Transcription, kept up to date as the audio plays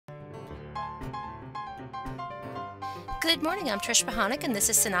Good morning, I'm Trish Pahanik, and this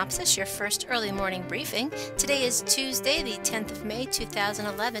is Cynopsis, your first early morning briefing. Today is Tuesday, the 10th of May,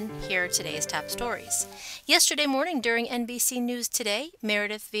 2011. Here are today's top stories. Yesterday morning during NBC News Today,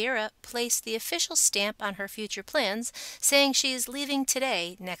 Meredith Vieira placed the official stamp on her future plans, saying she is leaving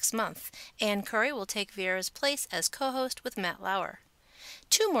today, next month. Ann Curry will take Vieira's place as co-host with Matt Lauer.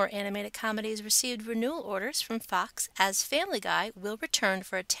 Two more animated comedies received renewal orders from Fox, as Family Guy will return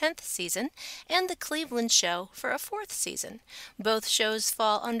for a 10th season and The Cleveland Show for a 4th season. Both shows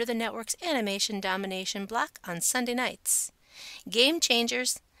fall under the network's animation domination block on Sunday nights. Game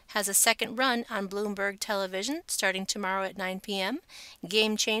Changers has a second run on Bloomberg Television starting tomorrow at 9 p.m.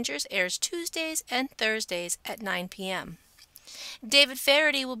 Game Changers airs Tuesdays and Thursdays at 9 p.m. David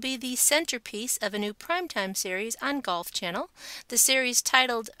Faraday will be the centerpiece of a new primetime series on Golf Channel. The series,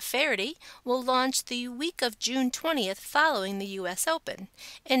 titled Faraday, will launch the week of June 20th following the U.S. Open.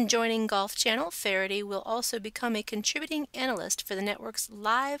 In joining Golf Channel, Faraday will also become a contributing analyst for the network's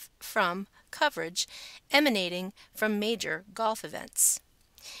live from coverage emanating from major golf events.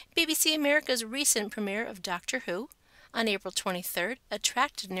 BBC America's recent premiere of Doctor Who, on April 23rd,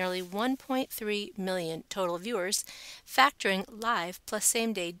 attracted nearly 1.3 million total viewers, factoring live plus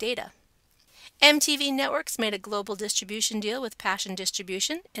same-day data. MTV Networks made a global distribution deal with Passion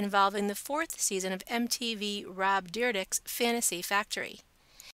Distribution involving the 4th season of MTV Rob Dyrdek's Fantasy Factory.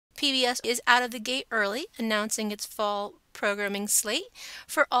 PBS is out of the gate early, announcing its fall programming slate.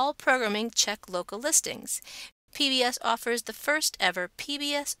 For all programming, check local listings. PBS offers the first ever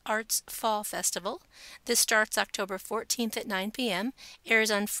PBS Arts Fall Festival. This starts October 14th at 9 p.m.,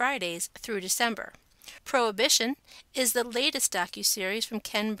 airs on Fridays through December. Prohibition is the latest docuseries from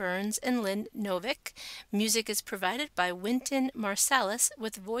Ken Burns and Lynn Novick. Music is provided by Wynton Marsalis,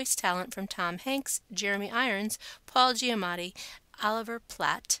 with voice talent from Tom Hanks, Jeremy Irons, Paul Giamatti, Oliver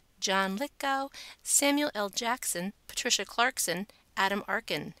Platt, John Lithgow, Samuel L. Jackson, Patricia Clarkson, Adam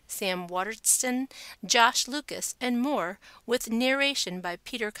Arkin, Sam Waterston, Josh Lucas, and more, with narration by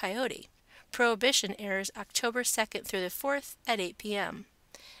Peter Coyote. Prohibition airs October 2nd through the 4th at 8 p.m.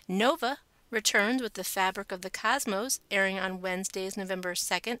 Nova returns with The Fabric of the Cosmos, airing on Wednesdays, November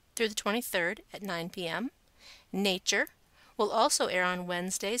 2nd through the 23rd at 9 p.m. Nature will also air on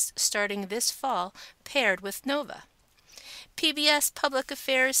Wednesdays starting this fall, paired with Nova. PBS Public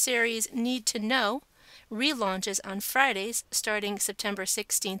Affairs series Need to Know relaunches on Fridays starting September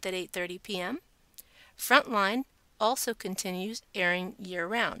 16th at 8:30 p.m. Frontline also continues airing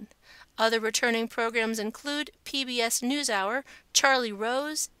year-round. Other returning programs include PBS NewsHour, Charlie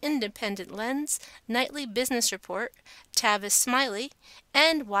Rose, Independent Lens, Nightly Business Report, Tavis Smiley,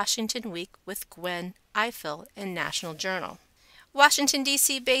 and Washington Week with Gwen Ifill and National Journal. Washington,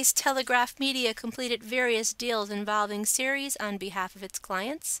 D.C.-based Telegraph Media completed various deals involving series on behalf of its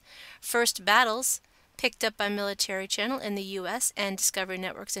clients. First Battles, picked up by Military Channel in the U.S. and Discovery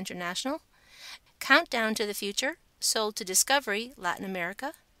Networks International. Countdown to the Future, sold to Discovery Latin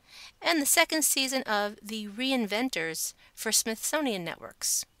America. And the second season of The Reinventors for Smithsonian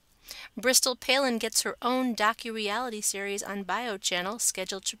Networks. Bristol Palin gets her own docu-reality series on Bio Channel,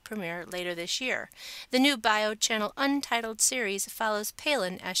 scheduled to premiere later this year. The new Bio Channel Untitled series follows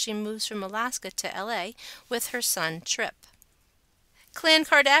Palin as she moves from Alaska to L.A. with her son Trip. Clan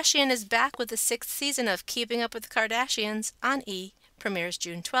Kardashian is back with the 6th season of Keeping Up with the Kardashians on E! Premieres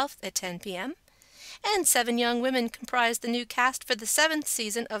June 12th at 10 p.m. And 7 young women comprise the new cast for the 7th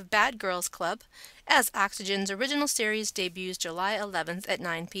season of Bad Girls Club, as Oxygen's original series debuts July 11th at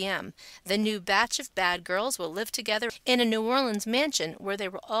 9 p.m. The new batch of bad girls will live together in a New Orleans mansion where they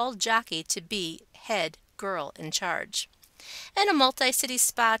will all jockey to be head girl in charge. And a multi-city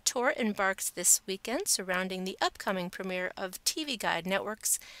spa tour embarks this weekend surrounding the upcoming premiere of TV Guide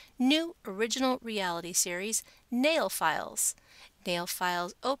Network's new original reality series, Nail Files. Nail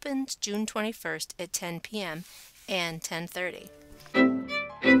Files opens June 21st at 10 p.m. and 10:30.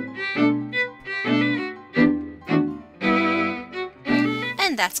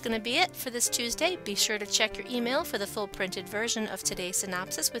 And that's going to be it for this Tuesday. Be sure to check your email for the full printed version of today's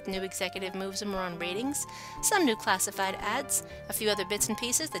synopsis with new executive moves and more on ratings, some new classified ads, a few other bits and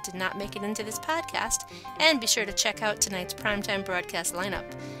pieces that did not make it into this podcast, and be sure to check out tonight's primetime broadcast lineup.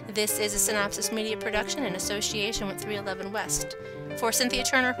 This is a Cynopsis Media production in association with 311 West. For Cynthia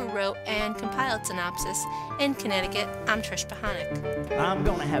Turner, who wrote and compiled Cynopsis, in Connecticut, I'm Trish Pahanik. I'm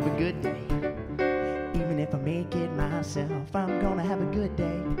gonna have a good day. Even if I make it myself, I'm gonna have a good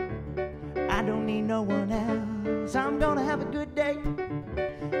day. I don't need no one else. I'm gonna have a good day.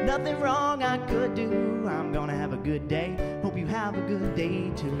 Nothing wrong I could do. I'm gonna have a good day. Hope you have a good day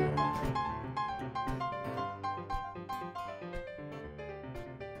too.